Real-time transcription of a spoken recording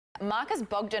Marcus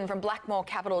Bogdan from Blackmore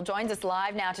Capital joins us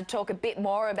live now to talk a bit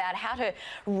more about how to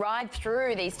ride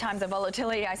through these times of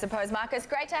volatility, I suppose. Marcus,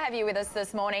 great to have you with us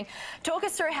this morning. Talk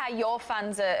us through how your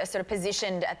funds are sort of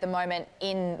positioned at the moment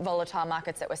in volatile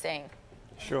markets that we're seeing.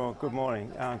 Sure, good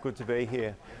morning. Good to be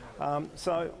here.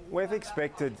 So we've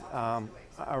expected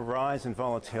a rise in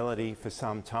volatility for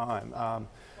some time.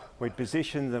 We'd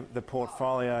positioned the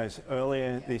portfolios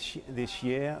earlier this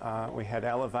year. We had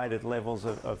elevated levels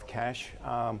of cash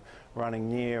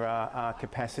running near our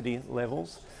capacity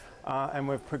levels. And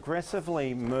we've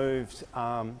progressively moved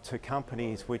to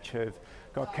companies which have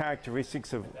got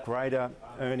characteristics of greater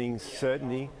earnings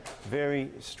certainty, very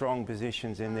strong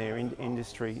positions in their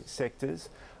industry sectors.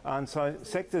 And so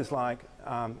sectors like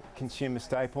consumer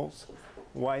staples,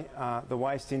 the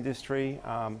waste industry,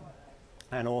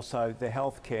 and also the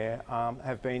healthcare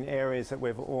have been areas that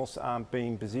we've also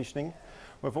been positioning.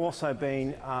 We've also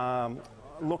been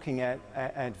looking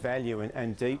at value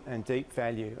and deep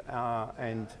value,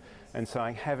 and so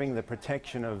having the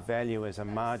protection of value as a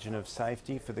margin of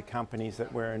safety for the companies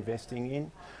that we're investing in.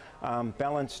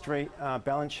 Balance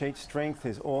sheet strength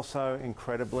is also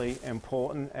incredibly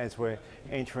important as we're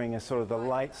entering a sort of the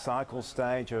late cycle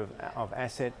stage of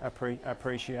asset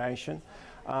appreciation.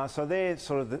 So they're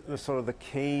sort of the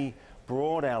key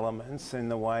broad elements in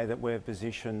the way that we've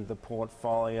positioned the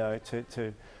portfolio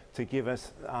to give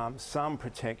us some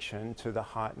protection to the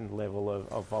heightened level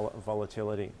of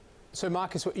volatility. So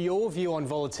Marcus, your view on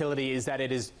volatility is that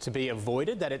it is to be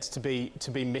avoided, that it's to be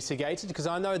mitigated? Because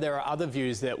I know there are other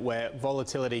views that where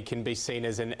volatility can be seen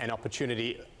as an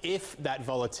opportunity if that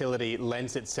volatility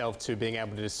lends itself to being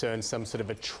able to discern some sort of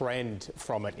a trend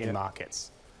from it in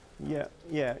markets. Yeah,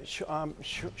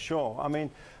 sure. I mean,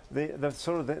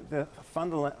 the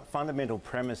fundamental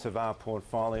premise of our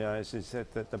portfolios is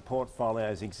that the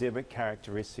portfolios exhibit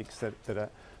characteristics that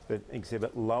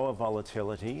exhibit lower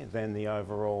volatility than the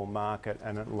overall market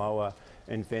and at lower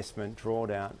investment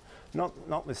drawdown.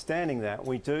 Notwithstanding that,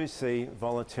 we do see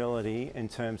volatility in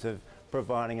terms of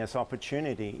providing us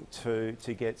opportunity to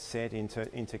get set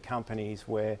into companies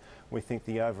where we think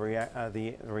the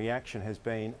reaction has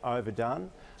been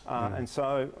overdone. And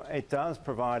so it does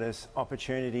provide us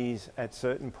opportunities at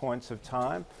certain points of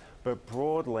time, but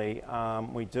broadly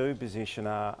we do position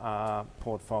our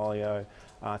portfolio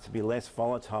to be less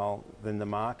volatile than the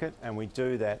market, and we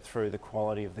do that through the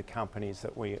quality of the companies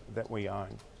that we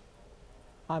own.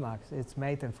 Hi Marcus, it's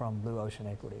Nathan from Blue Ocean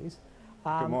Equities.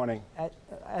 Good morning.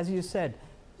 As you said,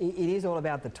 it is all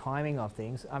about the timing of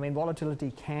things. I mean,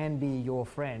 volatility can be your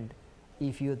friend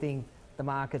if you think the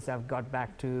markets have got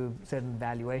back to certain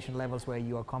valuation levels where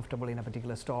you are comfortable in a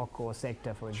particular stock or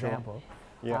sector, for example.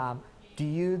 Sure. Yeah.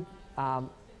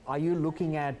 Are you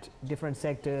looking at different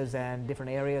sectors and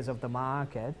different areas of the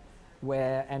market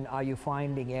and are you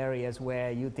finding areas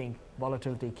where you think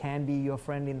volatility can be your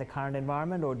friend in the current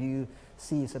environment, or do you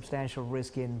see substantial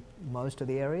risk in most of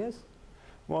the areas?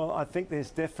 Well, I think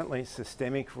there's definitely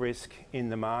systemic risk in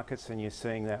the markets, and you're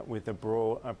seeing that with a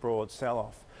broad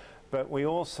sell-off. But we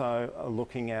also are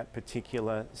looking at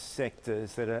particular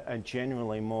sectors that are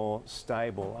generally more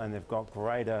stable and they've got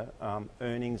greater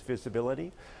earnings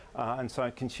visibility. And so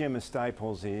consumer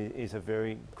staples is a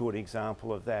very good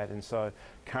example of that. And so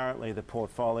currently the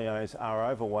portfolios are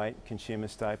overweight consumer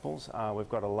staples. We've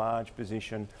got a large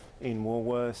position in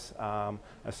Woolworths,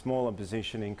 a smaller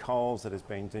position in Coles that has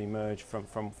been demerged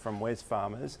from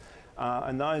Wesfarmers.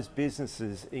 And those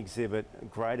businesses exhibit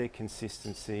greater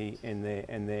consistency in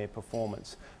their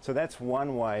performance. So that's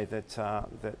one way that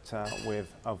we've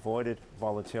avoided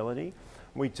volatility.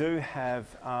 We do have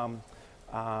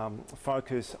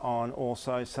focus on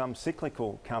also some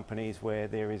cyclical companies where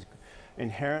there is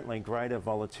inherently greater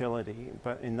volatility,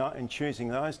 but in choosing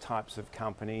those types of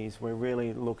companies, we're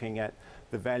really looking at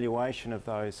the valuation of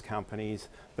those companies,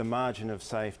 the margin of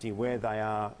safety, where they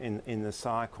are in the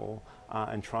cycle,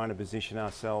 and trying to position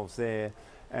ourselves there.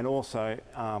 And also,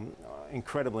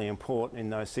 incredibly important in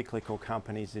those cyclical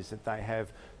companies is that they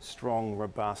have strong,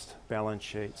 robust balance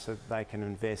sheets so that they can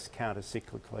invest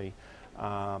counter-cyclically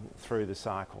through the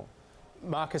cycle.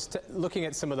 Marcus, looking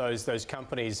at some of those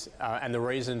companies and the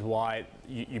reasons why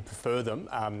you prefer them,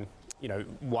 you know,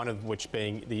 one of which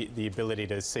being the ability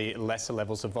to see lesser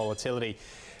levels of volatility.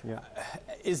 Yeah.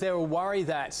 Is there a worry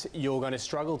that you're going to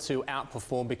struggle to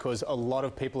outperform because a lot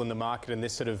of people in the market in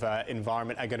this sort of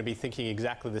environment are going to be thinking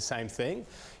exactly the same thing?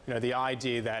 You know, the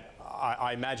idea that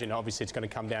I imagine obviously it's going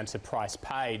to come down to price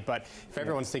paid, but if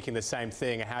everyone's thinking the same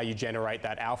thing, how you generate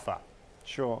that alpha?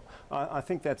 Sure. I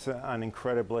think that's an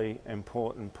incredibly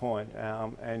important point.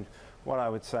 And what I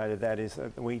would say to that is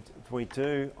that we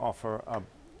do offer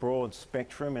broad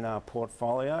spectrum in our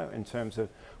portfolio in terms of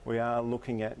we are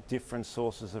looking at different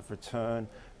sources of return,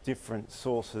 different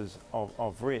sources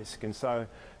of risk. And so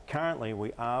currently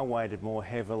we are weighted more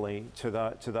heavily to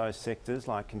those sectors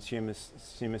like consumer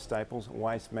staples,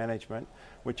 waste management,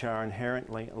 which are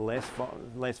inherently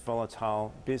less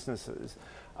volatile businesses.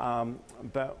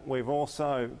 But we've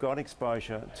also got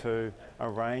exposure to a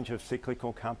range of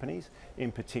cyclical companies.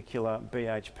 In particular,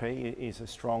 BHP is a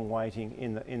strong weighting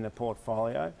in the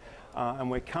portfolio,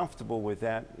 and we're comfortable with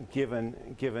that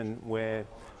given where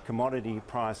commodity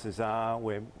prices are,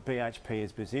 where BHP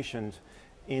is positioned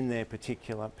in their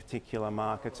particular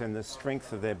markets, and the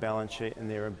strength of their balance sheet and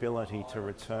their ability to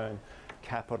return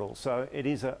capital. So it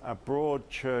is a broad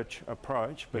church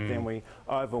approach, but then we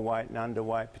overweight and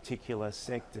underweight particular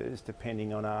sectors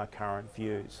depending on our current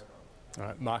views. All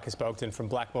right, Marcus Bogdan from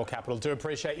Blackmore Capital. Do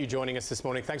appreciate you joining us this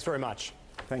morning. Thanks very much.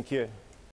 Thank you.